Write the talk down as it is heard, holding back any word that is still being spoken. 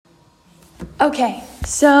Okay,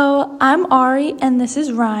 so I'm Ari and this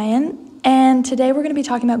is Ryan, and today we're going to be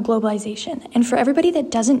talking about globalization. And for everybody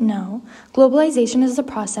that doesn't know, globalization is the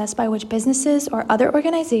process by which businesses or other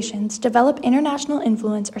organizations develop international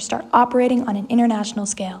influence or start operating on an international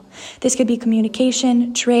scale. This could be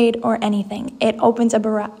communication, trade, or anything. It opens a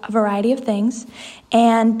variety of things.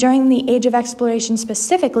 And during the age of exploration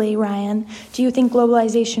specifically, Ryan, do you think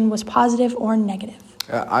globalization was positive or negative?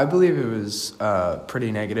 I believe it was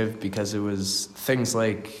pretty negative because it was things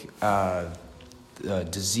like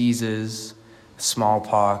diseases,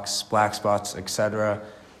 smallpox, black spots, etc.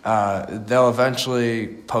 They'll eventually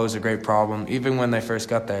pose a great problem. Even when they first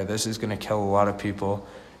got there, this is going to kill a lot of people,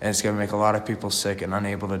 and it's going to make a lot of people sick and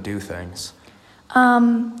unable to do things.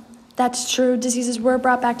 That's true. Diseases were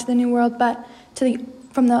brought back to the New World, but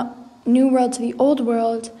from the New World to the Old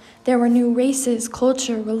World, there were new races,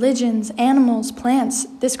 culture, religions, animals, plants.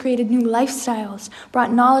 This created new lifestyles,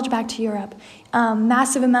 brought knowledge back to Europe.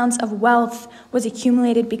 Massive amounts of wealth was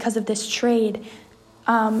accumulated because of this trade.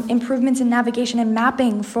 Improvements in navigation and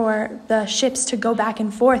mapping for the ships to go back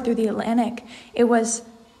and forth through the Atlantic. It was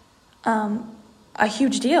a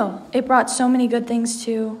huge deal. It brought so many good things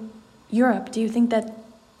to Europe. Do you think that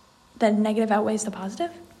the negative outweighs the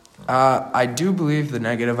positive? I do believe the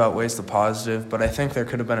negative outweighs the positive, but I think there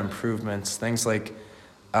could have been improvements. Things like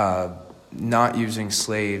not using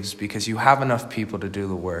slaves because you have enough people to do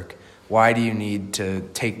the work. Why do you need to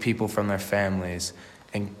take people from their families?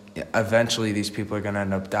 And eventually these people are going to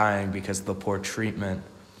end up dying because of the poor treatment.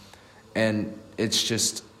 And it's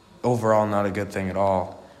just overall not a good thing at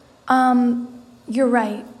all. You're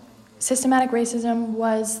right. Systematic racism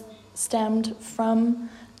was stemmed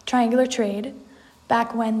from triangular trade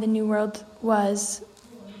back when the New World was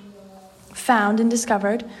found and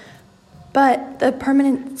discovered. But the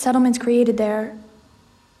permanent settlements created there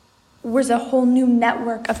was a whole new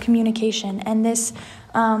network of communication. And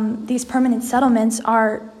these permanent settlements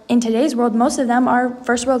are, in today's world, most of them are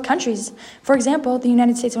first world countries. For example, the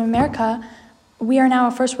United States of America, we are now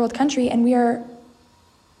a first world country, and we are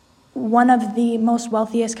one of the most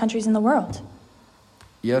wealthiest countries in the world.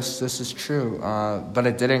 Yes, this is true, but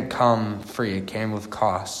it didn't come free. It came with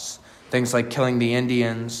costs. Things like killing the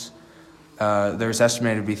Indians, there's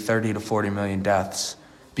estimated to be 30 to 40 million deaths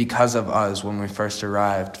because of us when we first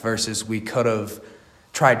arrived, versus we could have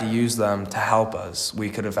tried to use them to help us.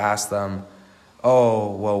 We could have asked them,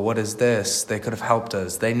 oh, well, what is this? They could have helped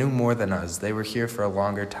us. They knew more than us. They were here for a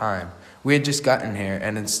longer time. We had just gotten here,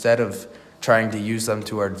 and instead of trying to use them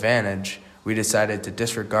to our advantage, we decided to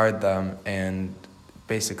disregard them and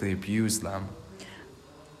basically abuse them.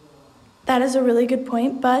 That is a really good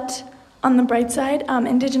point, but on the bright side,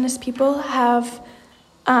 Indigenous people have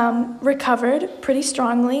recovered pretty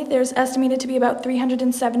strongly. There's estimated to be about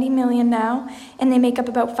 370 million now, and they make up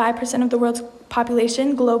about 5% of the world's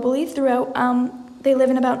population globally throughout. They live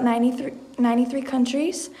in about 93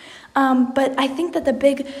 countries. But I think that the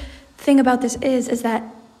big thing about this is that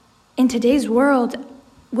in today's world,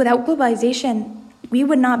 without globalization, we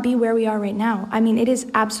would not be where we are right now. I mean, it is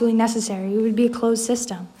absolutely necessary. We would be a closed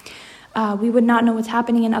system. We would not know what's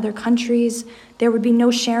happening in other countries. There would be no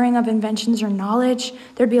sharing of inventions or knowledge.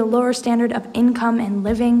 There'd be a lower standard of income and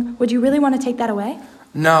living. Would you really want to take that away?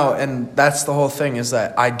 No, and that's the whole thing, is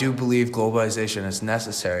that I do believe globalization is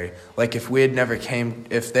necessary. Like if they had never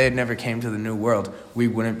came to the New World, we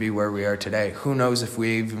wouldn't be where we are today. Who knows if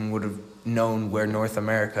we even would have known where North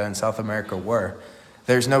America and South America were.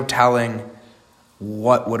 There's no telling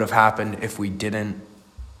what would have happened if we didn't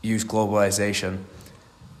use globalization.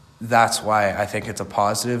 That's why I think it's a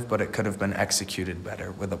positive, but it could have been executed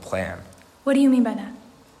better with a plan. What do you mean by that?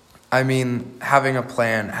 I mean, having a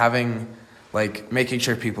plan, making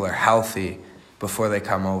sure people are healthy before they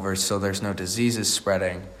come over so there's no diseases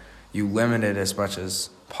spreading. You limit it as much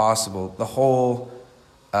as possible. The whole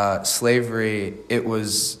slavery, it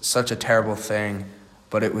was such a terrible thing,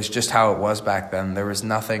 but it was just how it was back then. There was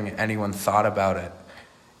nothing anyone thought about it.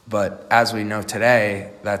 But as we know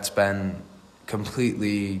today, that's been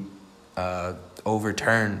completely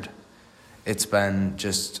overturned. It's been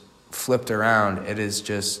just flipped around. It is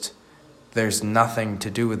just, there's nothing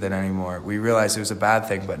to do with it anymore. We realized it was a bad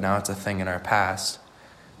thing, but now it's a thing in our past.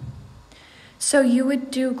 So you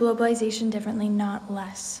would do globalization differently, not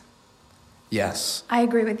less? Yes. I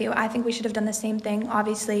agree with you. I think we should have done the same thing.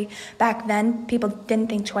 Obviously, back then, people didn't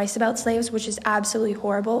think twice about slaves, which is absolutely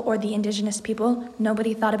horrible, or the Indigenous people.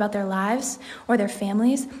 Nobody thought about their lives or their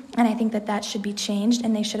families, and I think that should be changed,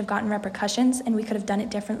 and they should have gotten repercussions, and we could have done it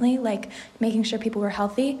differently, like making sure people were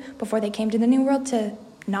healthy before they came to the New World to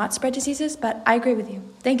not spread diseases, but I agree with you.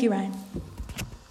 Thank you, Ryan.